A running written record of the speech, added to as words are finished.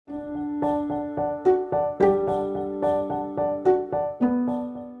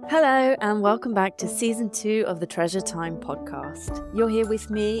and welcome back to Season 2 of the Treasure Time podcast. You're here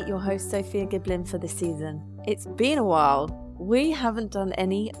with me, your host Sophia Giblin, for this season. It's been a while. We haven't done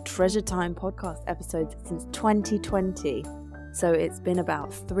any Treasure Time podcast episodes since 2020. So it's been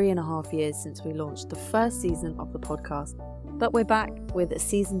about 3.5 years since we launched the first season of the podcast. But we're back with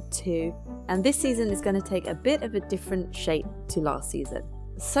Season 2, and this season is going to take a bit of a different shape to last season.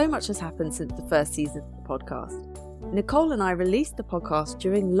 So much has happened since the first season of the podcast. Nicole and I released the podcast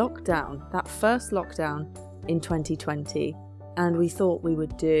during lockdown, that first lockdown in 2020, and we thought we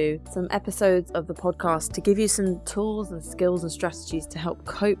would do some episodes of the podcast to give you some tools and skills and strategies to help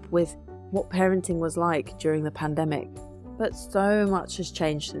cope with what parenting was like during the pandemic. But so much has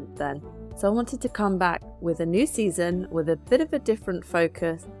changed since then. So I wanted to come back with a new season with a bit of a different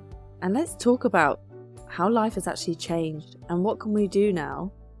focus, and let's talk about how life has actually changed and what can we do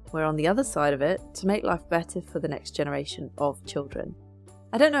now we're on the other side of it to make life better for the next generation of children.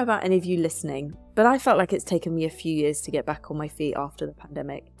 I don't know about any of you listening, but I felt like it's taken me a few years to get back on my feet after the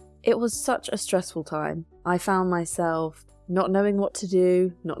pandemic. It was such a stressful time. I found myself not knowing what to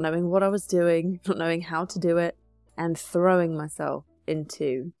do, not knowing what I was doing, not knowing how to do it, and throwing myself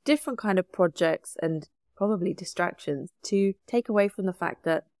into different kind of projects and probably distractions to take away from the fact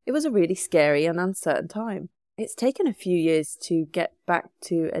that it was a really scary and uncertain time. It's taken a few years to get back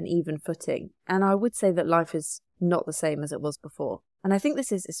to an even footing, and I would say that life is not the same as it was before. And I think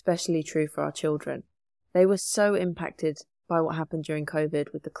this is especially true for our children. They were so impacted by what happened during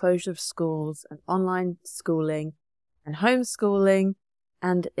COVID with the closure of schools and online schooling and homeschooling,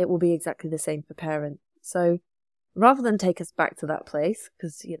 and it will be exactly the same for parents. So rather than take us back to that place,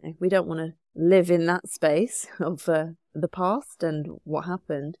 because we don't want to live in that space of the past and what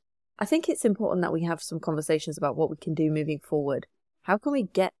happened, I think it's important that we have some conversations about what we can do moving forward. How can we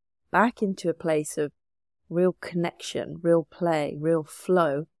get back into a place of real connection, real play, real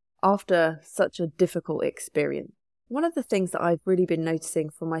flow after such a difficult experience? One of the things that I've really been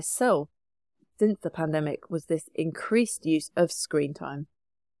noticing for myself since the pandemic was this increased use of screen time.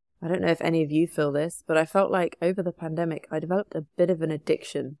 I don't know if any of you feel this, but I felt like over the pandemic I developed a bit of an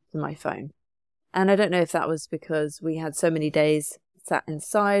addiction to my phone. And I don't know if that was because we had so many days sat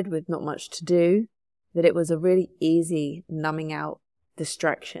inside with not much to do, that it was a really easy numbing out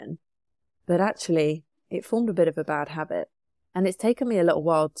distraction. But actually, it formed a bit of a bad habit. And it's taken me a little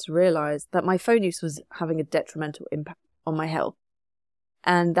while to realise that my phone use was having a detrimental impact on my health.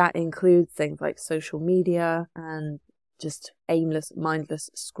 And that includes things like social media and just aimless, mindless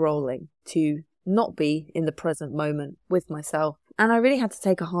scrolling to not be in the present moment with myself. And I really had to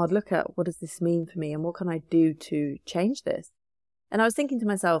take a hard look at what does this mean for me and what can I do to change this? And I was thinking to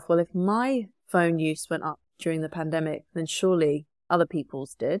myself, well, if my phone use went up during the pandemic, then surely other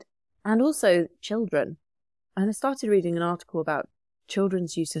people's did. And also children. And I started reading an article about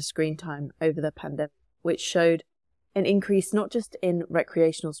children's use of screen time over the pandemic, which showed an increase not just in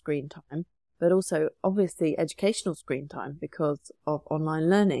recreational screen time, but also obviously educational screen time because of online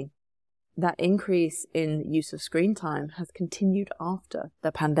learning. That increase in use of screen time has continued after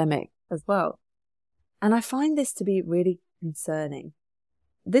the pandemic as well. And I find this to be really concerning.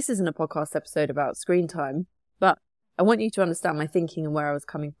 This isn't a podcast episode about screen time, but I want you to understand my thinking and where I was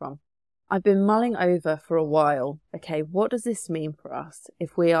coming from. I've been mulling over for a while, okay, what does this mean for us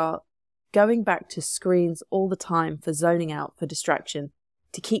if we are going back to screens all the time for zoning out, for distraction,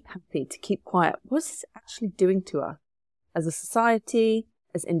 to keep happy, to keep quiet? What's this actually doing to us as a society,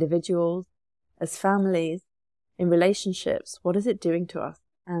 as individuals, as families, in relationships? What is it doing to us?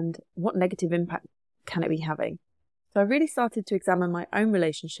 And what negative impact can it be having? So I really started to examine my own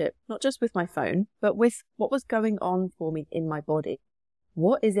relationship, not just with my phone, but with what was going on for me in my body.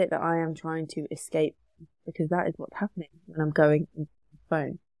 What is it that I am trying to escape? Because that is what's happening when I'm going into my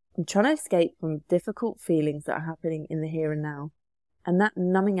phone. I'm trying to escape from difficult feelings that are happening in the here and now. And that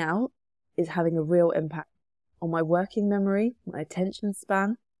numbing out is having a real impact on my working memory, my attention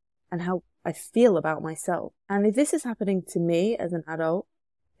span, and how I feel about myself. And if this is happening to me as an adult,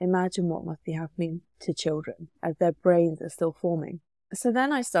 imagine what must be happening to children as their brains are still forming. So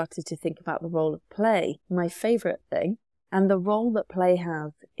then I started to think about the role of play, my favourite thing, and the role that play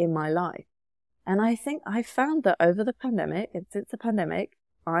has in my life. And I think I found that over the pandemic, and since the pandemic,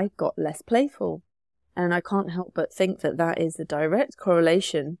 I got less playful. And I can't help but think that that is a direct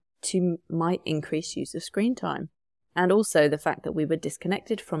correlation to my increased use of screen time. And also the fact that we were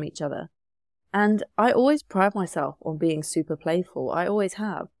disconnected from each other. And I always pride myself on being super playful. I always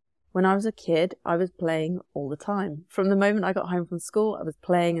have. When I was a kid, I was playing all the time. From the moment I got home from school, I was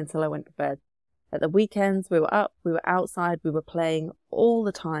playing until I went to bed. At the weekends, we were up, we were outside, we were playing all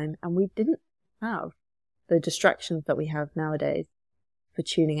the time, and we didn't have the distractions that we have nowadays for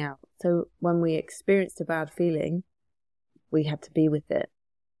tuning out. So when we experienced a bad feeling, we had to be with it.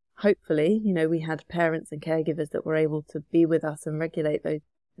 Hopefully, we had parents and caregivers that were able to be with us and regulate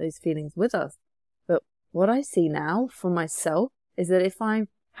those feelings with us. But what I see now for myself is that if I'm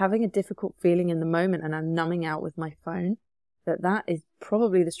having a difficult feeling in the moment and I'm numbing out with my phone, that is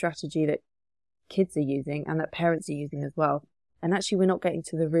probably the strategy that kids are using and that parents are using as well. And actually, we're not getting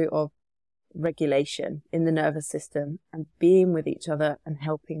to the root of regulation in the nervous system and being with each other and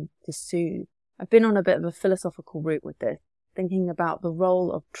helping to soothe. I've been on a bit of a philosophical route with this, thinking about the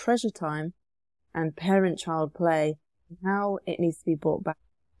role of treasure time and parent-child play, and how it needs to be brought back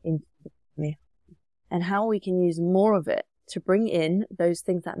into the family, and how we can use more of it to bring in those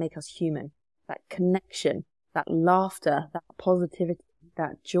things that make us human, that connection, that laughter, that positivity,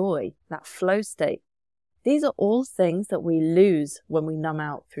 that joy, that flow state. These are all things that we lose when we numb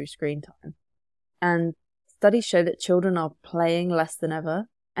out through screen time. And studies show that children are playing less than ever.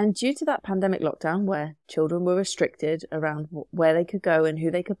 And due to that pandemic lockdown where children were restricted around where they could go and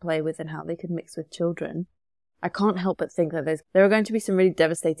who they could play with and how they could mix with children, I can't help but think that there are going to be some really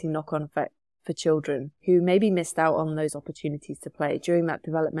devastating knock-on effects for children who maybe missed out on those opportunities to play during that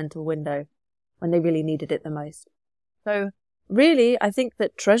developmental window when they really needed it the most. So really, I think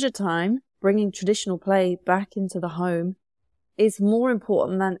that treasure time, bringing traditional play back into the home, is more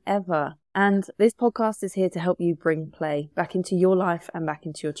important than ever. And this podcast is here to help you bring play back into your life and back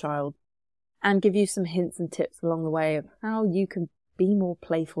into your child, and give you some hints and tips along the way of how you can be more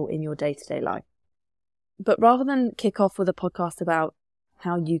playful in your day-to-day life. But rather than kick off with a podcast about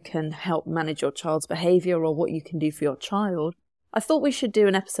how you can help manage your child's behavior or what you can do for your child, I thought we should do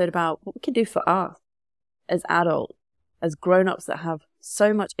an episode about what we can do for us as adults, as grown-ups that have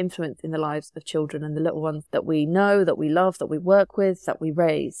so much influence in the lives of children and the little ones that we know, that we love, that we work with, that we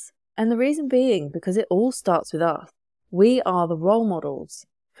raise. And the reason being, because it all starts with us. We are the role models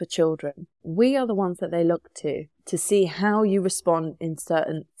for children. We are the ones that they look to see how you respond in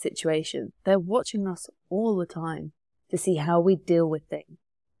certain situations. They're watching us all the time to see how we deal with things,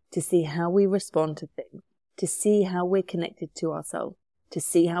 to see how we respond to things, to see how we're connected to ourselves, to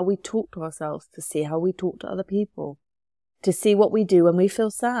see how we talk to ourselves, to see how we talk to other people, to see what we do when we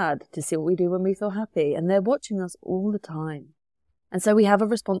feel sad, to see what we do when we feel happy. And they're watching us all the time. And so we have a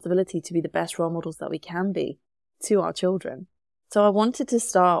responsibility to be the best role models that we can be to our children. So I wanted to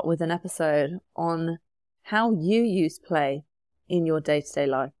start with an episode on how you use play in your day-to-day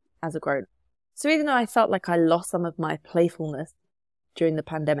life as a grown-up. So even though I felt like I lost some of my playfulness during the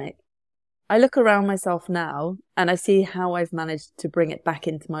pandemic, I look around myself now and I see how I've managed to bring it back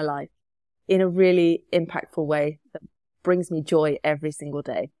into my life in a really impactful way that brings me joy every single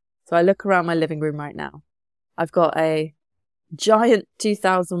day. So I look around my living room right now. I've got a giant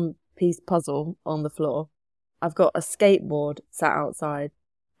 2,000-piece puzzle on the floor. I've got a skateboard sat outside.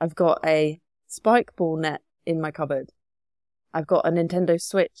 I've got a spike ball net in my cupboard. I've got a Nintendo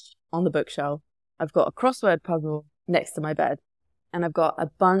Switch on the bookshelf. I've got a crossword puzzle next to my bed. And I've got a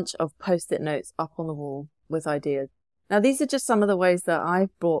bunch of post-it notes up on the wall with ideas. Now, these are just some of the ways that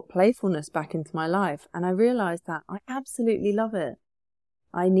I've brought playfulness back into my life. And I realized that I absolutely love it.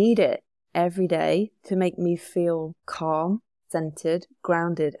 I need it every day to make me feel calm, centered,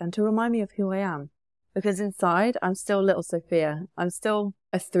 grounded, and to remind me of who I am. Because inside, I'm still little Sophia. I'm still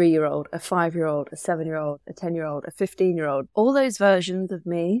a 3-year-old, a 5-year-old, a 7-year-old, a 10-year-old, a 15-year-old. All those versions of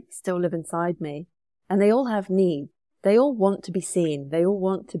me still live inside me. And they all have needs. They all want to be seen. They all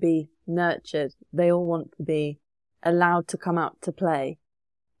want to be nurtured. They all want to be allowed to come out to play.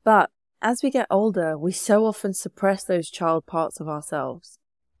 But as we get older, we so often suppress those child parts of ourselves,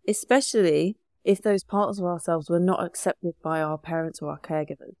 especially if those parts of ourselves were not accepted by our parents or our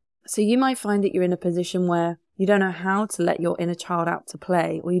caregivers. So you might find that you're in a position where you don't know how to let your inner child out to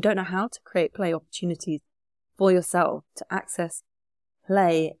play, or you don't know how to create play opportunities for yourself to access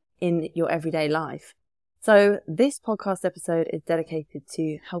play in your everyday life. So this podcast episode is dedicated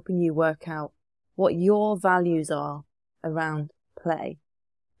to helping you work out what your values are around play.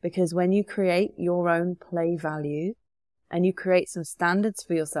 Because when you create your own play values, and you create some standards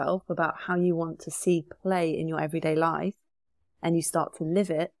for yourself about how you want to see play in your everyday life, and you start to live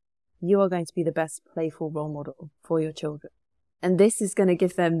it, you are going to be the best playful role model for your children. And this is going to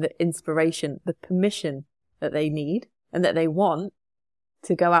give them the inspiration, the permission that they need and that they want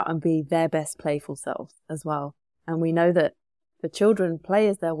to go out and be their best playful selves as well. And we know that for children, play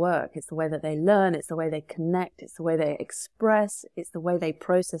is their work. It's the way that they learn. It's the way they connect. It's the way they express. It's the way they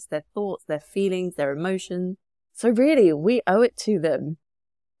process their thoughts, their feelings, their emotions. So really, we owe it to them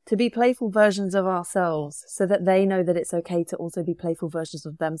to be playful versions of ourselves so that they know that it's okay to also be playful versions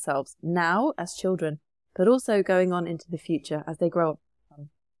of themselves now as children, but also going on into the future as they grow up.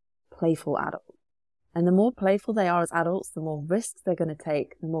 playful adults. And the more playful they are as adults, the more risks they're going to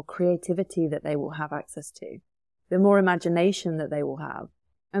take, the more creativity that they will have access to, the more imagination that they will have.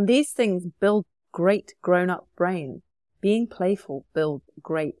 And these things build great grown-up brains. Being playful builds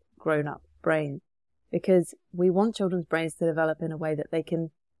great grown-up brains, because we want children's brains to develop in a way that they can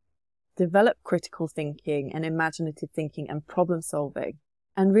develop critical thinking and imaginative thinking and problem solving.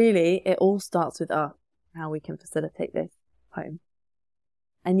 And really, it all starts with us, how we can facilitate this home.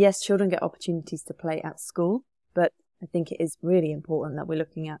 And yes, children get opportunities to play at school, but I think it is really important that we're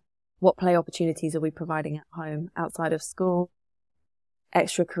looking at what play opportunities are we providing at home, outside of school,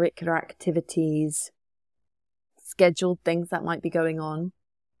 extracurricular activities, scheduled things that might be going on.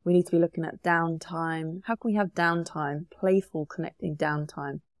 We need to be looking at downtime. How can we have downtime, playful, connecting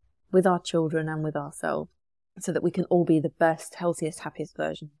downtime with our children and with ourselves, so that we can all be the best, healthiest, happiest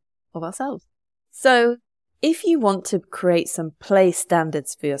version of ourselves? So if you want to create some play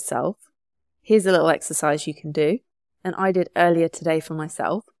standards for yourself, here's a little exercise you can do. And I did earlier today for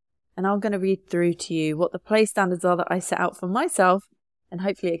myself. And I'm going to read through to you what the play standards are that I set out for myself. And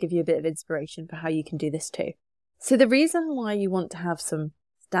hopefully it'll give you a bit of inspiration for how you can do this too. So the reason why you want to have some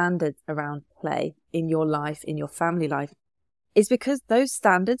standards around play in your life, in your family life, is because those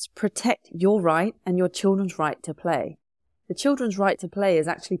standards protect your right and your children's right to play. The children's right to play is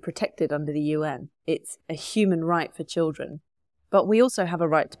actually protected under the UN. It's a human right for children. But we also have a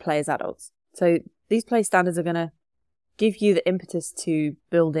right to play as adults. So these play standards are going to give you the impetus to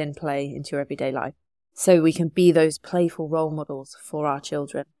build in play into your everyday life, so we can be those playful role models for our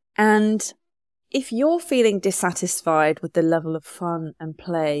children. And if you're feeling dissatisfied with the level of fun and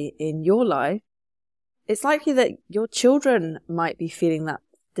play in your life, it's likely that your children might be feeling that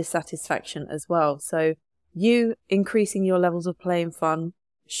dissatisfaction as well. So you increasing your levels of play and fun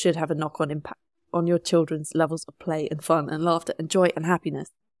should have a knock-on impact on your children's levels of play and fun and laughter and joy and happiness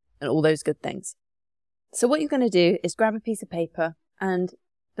and all those good things. So what you're going to do is grab a piece of paper, and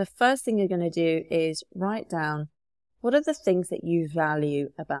the first thing you're going to do is write down, what are the things that you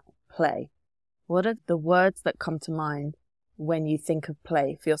value about play? What are the words that come to mind when you think of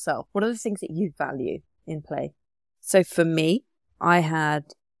play for yourself? What are the things that you value in play? So for me, I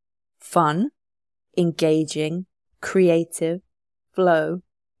had fun, engaging, creative, flow,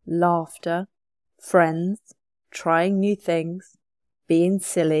 laughter, friends, trying new things, being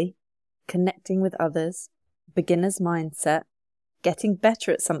silly, connecting with others, beginner's mindset, getting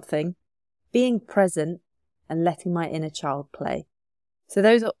better at something, being present, and letting my inner child play. So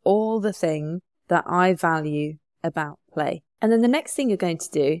those are all the things that I value about play. And then the next thing you're going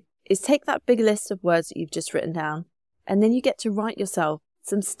to do is take that big list of words that you've just written down, and then you get to write yourself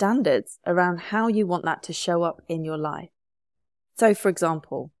some standards around how you want that to show up in your life. So for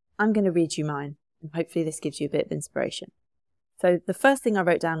example, I'm going to read you mine, and hopefully this gives you a bit of inspiration. So the first thing I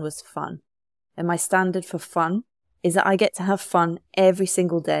wrote down was fun. And my standard for fun is that I get to have fun every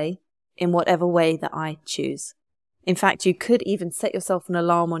single day in whatever way that I choose. In fact, you could even set yourself an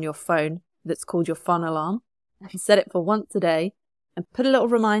alarm on your phone that's called your fun alarm, and set it for once a day and put a little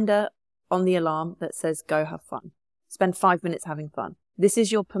reminder on the alarm that says, go have fun. Spend 5 minutes having fun. This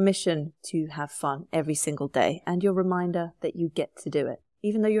is your permission to have fun every single day, and your reminder that you get to do it.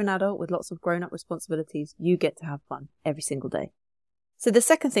 Even though you're an adult with lots of grown-up responsibilities, you get to have fun every single day. So the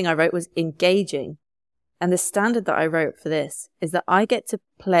second thing I wrote was engaging. And the standard that I wrote for this is that I get to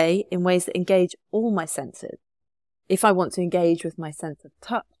play in ways that engage all my senses. If I want to engage with my sense of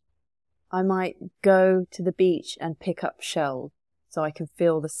touch, I might go to the beach and pick up shells so I can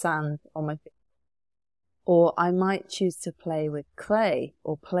feel the sand on my feet. Or I might choose to play with clay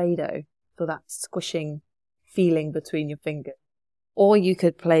or Play-Doh for that squishing feeling between your fingers. Or you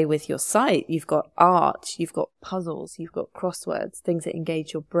could play with your sight. You've got art, you've got puzzles, you've got crosswords, things that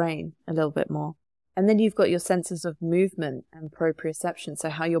engage your brain a little bit more. And then you've got your senses of movement and proprioception, so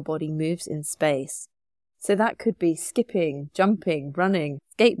how your body moves in space. So that could be skipping, jumping, running,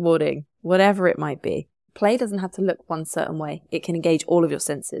 skateboarding, whatever it might be. Play doesn't have to look one certain way. It can engage all of your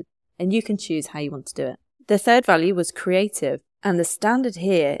senses, and you can choose how you want to do it. The third value was creative, and the standard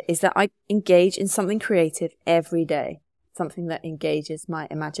here is that I engage in something creative every day. Something that engages my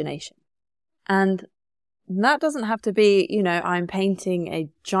imagination. And that doesn't have to be, I'm painting a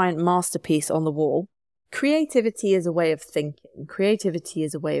giant masterpiece on the wall. Creativity is a way of thinking. Creativity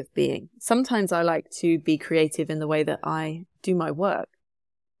is a way of being. Sometimes I like to be creative in the way that I do my work.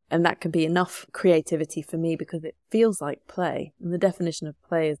 And that can be enough creativity for me because it feels like play. And the definition of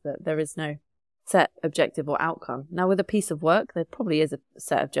play is that there is no set objective or outcome. Now, with a piece of work, there probably is a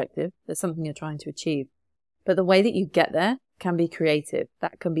set objective. There's something you're trying to achieve. But the way that you get there can be creative.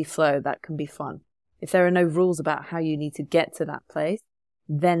 That can be flow. That can be fun. If there are no rules about how you need to get to that place,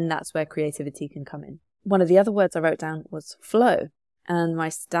 then that's where creativity can come in. One of the other words I wrote down was flow. And my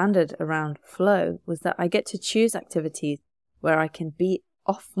standard around flow was that I get to choose activities where I can be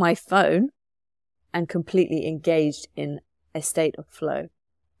off my phone and completely engaged in a state of flow.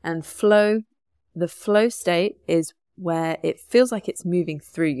 And the flow state is where it feels like it's moving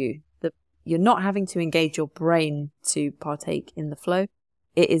through you. You're not having to engage your brain to partake in the flow.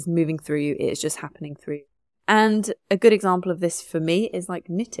 It is moving through you. It is just happening through you. And a good example of this for me is like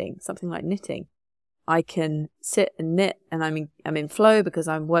knitting, something like knitting. I can sit and knit and I'm in flow because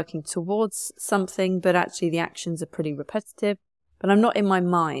I'm working towards something, but actually the actions are pretty repetitive, but I'm not in my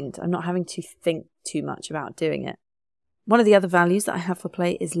mind. I'm not having to think too much about doing it. One of the other values that I have for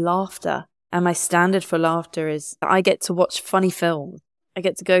play is laughter. And my standard for laughter is that I get to watch funny films. I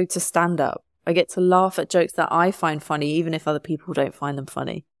get to go to stand-up. I get to laugh at jokes that I find funny, even if other people don't find them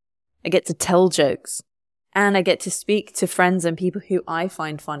funny. I get to tell jokes. And I get to speak to friends and people who I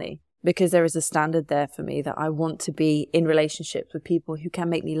find funny, because there is a standard there for me that I want to be in relationships with people who can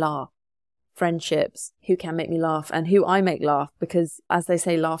make me laugh. Friendships who can make me laugh and who I make laugh, because as they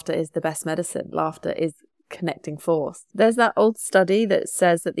say, laughter is the best medicine. Laughter is connecting force. There's that old study that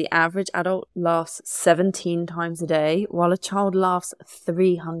says that the average adult laughs 17 times a day, while a child laughs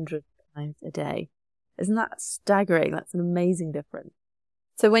 300 times a day. Isn't that staggering? That's an amazing difference.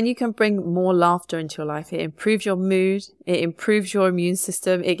 So when you can bring more laughter into your life, it improves your mood, it improves your immune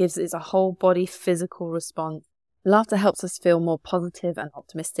system, it's a whole body physical response. Laughter helps us feel more positive and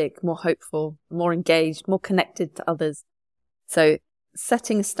optimistic, more hopeful, more engaged, more connected to others. So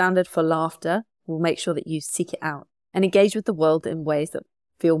setting a standard for laughter will make sure that you seek it out and engage with the world in ways that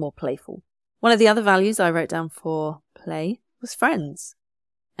feel more playful. One of the other values I wrote down for play was friends.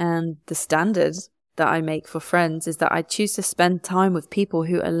 And the standard that I make for friends is that I choose to spend time with people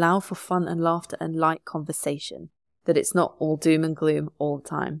who allow for fun and laughter and light conversation. That it's not all doom and gloom all the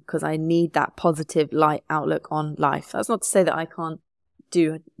time, because I need that positive, light outlook on life. That's not to say that I can't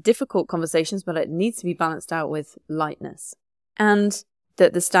do difficult conversations, but it needs to be balanced out with lightness. And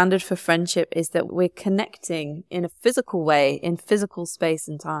that the standard for friendship is that we're connecting in a physical way, in physical space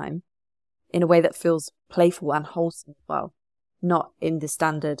and time, in a way that feels playful and wholesome as well. Not in the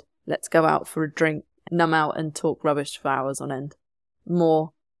standard, let's go out for a drink, numb out and talk rubbish for hours on end.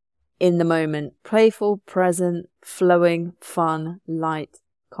 More in the moment, playful, present, flowing, fun, light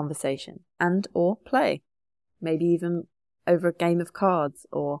conversation and or play. Maybe even over a game of cards,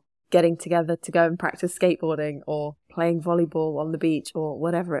 or getting together to go and practice skateboarding, or playing volleyball on the beach, or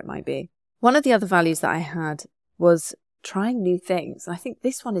whatever it might be. One of the other values that I had was trying new things. I think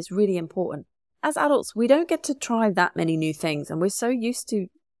this one is really important. As adults, we don't get to try that many new things, and we're so used to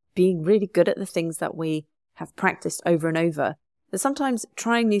being really good at the things that we have practiced over and over that sometimes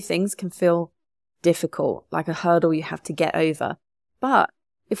trying new things can feel difficult, like a hurdle you have to get over. But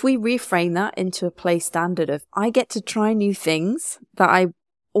if we reframe that into a play standard of, I get to try new things that I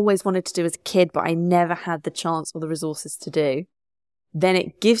always wanted to do as a kid, but I never had the chance or the resources to do, then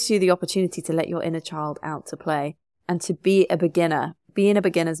it gives you the opportunity to let your inner child out to play and to be a beginner, be in a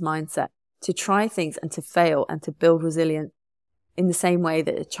beginner's mindset, to try things and to fail and to build resilience in the same way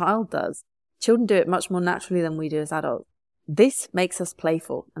that a child does. Children do it much more naturally than we do as adults. This makes us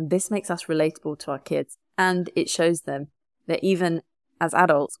playful and this makes us relatable to our kids. And it shows them that even as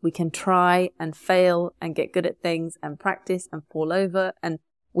adults, we can try and fail and get good at things and practice and fall over. And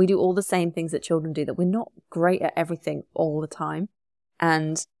we do all the same things that children do, that we're not great at everything all the time.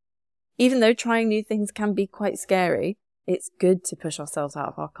 And even though trying new things can be quite scary, it's good to push ourselves out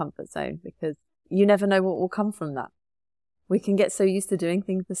of our comfort zone, because you never know what will come from that. We can get so used to doing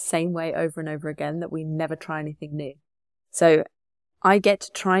things the same way over and over again that we never try anything new. So I get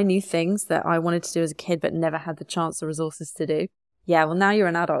to try new things that I wanted to do as a kid but never had the chance or resources to do. Yeah, well, now you're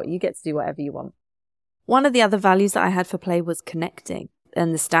an adult. You get to do whatever you want. One of the other values that I had for play was connecting.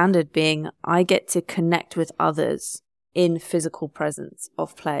 And the standard being, I get to connect with others in physical presence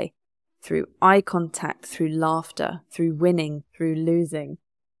of play, through eye contact, through laughter, through winning, through losing,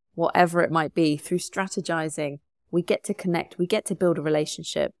 whatever it might be, through strategizing. We get to connect. We get to build a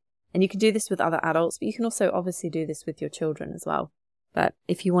relationship. And you can do this with other adults, but you can also obviously do this with your children as well. But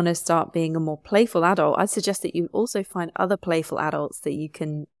if you want to start being a more playful adult, I'd suggest that you also find other playful adults that you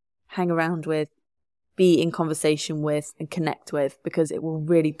can hang around with, be in conversation with and connect with, because it will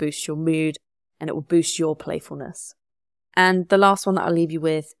really boost your mood and it will boost your playfulness. And the last one that I'll leave you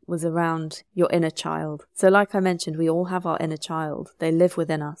with was around your inner child. So like I mentioned, we all have our inner child. They live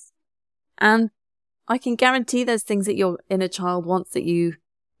within us. And I can guarantee there's things that your inner child wants that you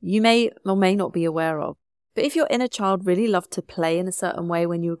may or may not be aware of. But if your inner child really loved to play in a certain way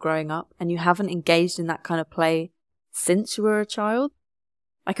when you were growing up and you haven't engaged in that kind of play since you were a child,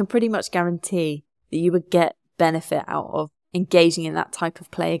 I can pretty much guarantee that you would get benefit out of engaging in that type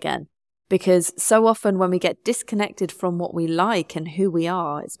of play again. Because so often when we get disconnected from what we like and who we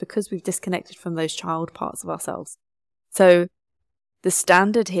are, it's because we've disconnected from those child parts of ourselves. So the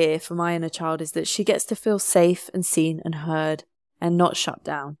standard here for my inner child is that she gets to feel safe and seen and heard and not shut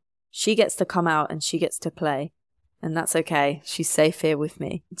down. She gets to come out and she gets to play. And that's okay. She's safe here with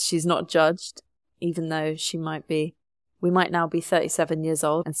me. She's not judged, even though we might now be 37 years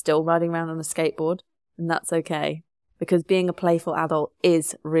old and still riding around on a skateboard. And that's okay. Because being a playful adult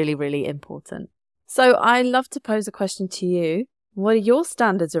is really, really important. So I love to pose a question to you. What are your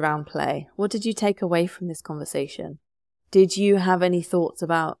standards around play? What did you take away from this conversation? Did you have any thoughts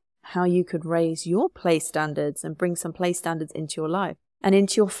about how you could raise your play standards and bring some play standards into your life and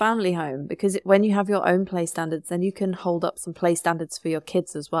into your family home? Because when you have your own play standards, then you can hold up some play standards for your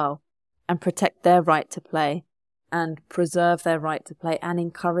kids as well and protect their right to play and preserve their right to play and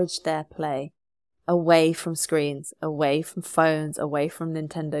encourage their play. Away from screens, away from phones, away from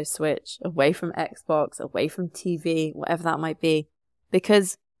Nintendo Switch, away from Xbox, away from TV, whatever that might be.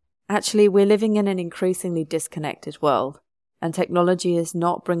 Because actually we're living in an increasingly disconnected world and technology is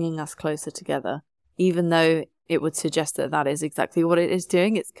not bringing us closer together, even though it would suggest that that is exactly what it is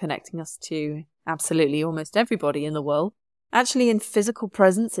doing. It's connecting us to absolutely almost everybody in the world. Actually, in physical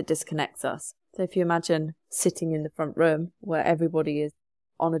presence, it disconnects us. So if you imagine sitting in the front room where everybody is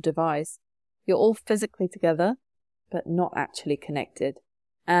on a device, you're all physically together, but not actually connected.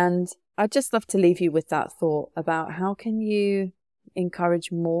 And I'd just love to leave you with that thought about how can you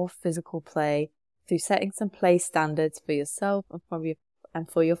encourage more physical play through setting some play standards for yourself and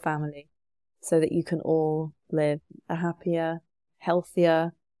for your family so that you can all live a happier,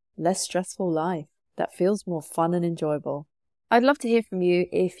 healthier, less stressful life that feels more fun and enjoyable. I'd love to hear from you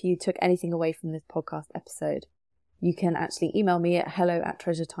if you took anything away from this podcast episode. You can actually email me at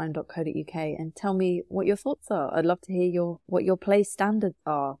hello@treasuretime.co.uk and tell me what your thoughts are. I'd love to hear what your play standards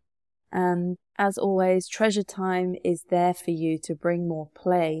are. And as always, Treasure Time is there for you to bring more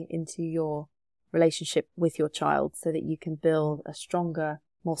play into your relationship with your child so that you can build a stronger,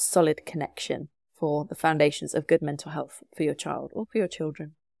 more solid connection for the foundations of good mental health for your child or for your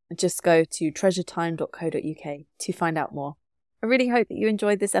children. And just go to treasuretime.co.uk to find out more. I really hope that you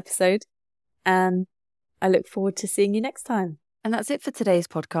enjoyed this episode and I look forward to seeing you next time. And that's it for today's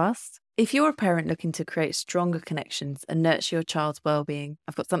podcast. If you're a parent looking to create stronger connections and nurture your child's well-being,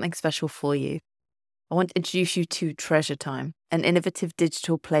 I've got something special for you. I want to introduce you to Treasure Time, an innovative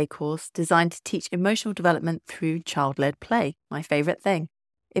digital play course designed to teach emotional development through child-led play, my favourite thing.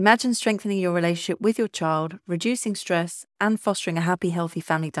 Imagine strengthening your relationship with your child, reducing stress, and fostering a happy, healthy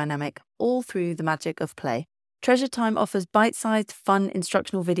family dynamic, all through the magic of play. Treasure Time offers bite-sized, fun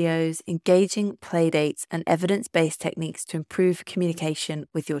instructional videos, engaging play dates, and evidence-based techniques to improve communication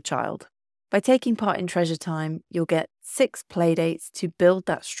with your child. By taking part in Treasure Time, you'll get 6 play dates to build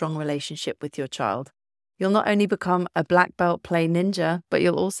that strong relationship with your child. You'll not only become a black belt play ninja, but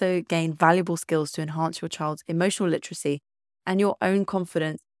you'll also gain valuable skills to enhance your child's emotional literacy and your own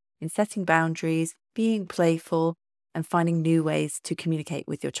confidence in setting boundaries, being playful, and finding new ways to communicate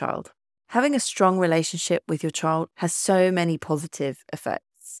with your child. Having a strong relationship with your child has so many positive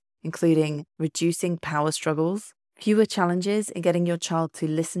effects, including reducing power struggles, fewer challenges in getting your child to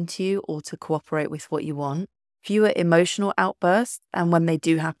listen to you or to cooperate with what you want, fewer emotional outbursts, and when they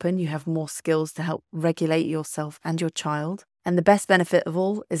do happen, you have more skills to help regulate yourself and your child. And the best benefit of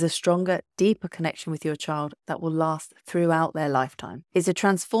all is a stronger, deeper connection with your child that will last throughout their lifetime. It's a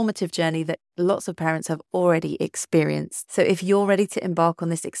transformative journey that lots of parents have already experienced. So if you're ready to embark on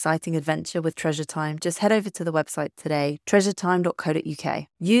this exciting adventure with Treasure Time, just head over to the website today, treasuretime.co.uk.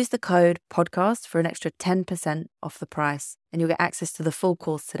 Use the code podcast for an extra 10% off the price, and you'll get access to the full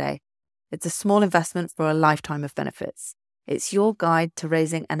course today. It's a small investment for a lifetime of benefits. It's your guide to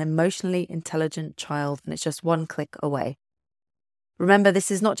raising an emotionally intelligent child, and it's just one click away. Remember, this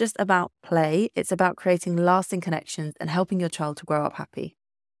is not just about play, it's about creating lasting connections and helping your child to grow up happy.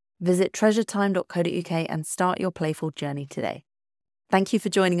 Visit treasuretime.co.uk and start your playful journey today. Thank you for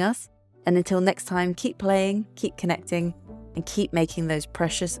joining us, and until next time, keep playing, keep connecting, and keep making those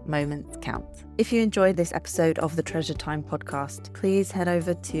precious moments count. If you enjoyed this episode of the Treasure Time podcast, please head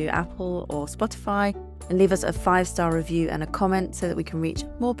over to Apple or Spotify and leave us a 5-star review and a comment so that we can reach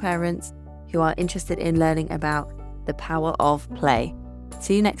more parents who are interested in learning about the power of play.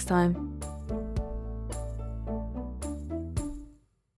 See you next time.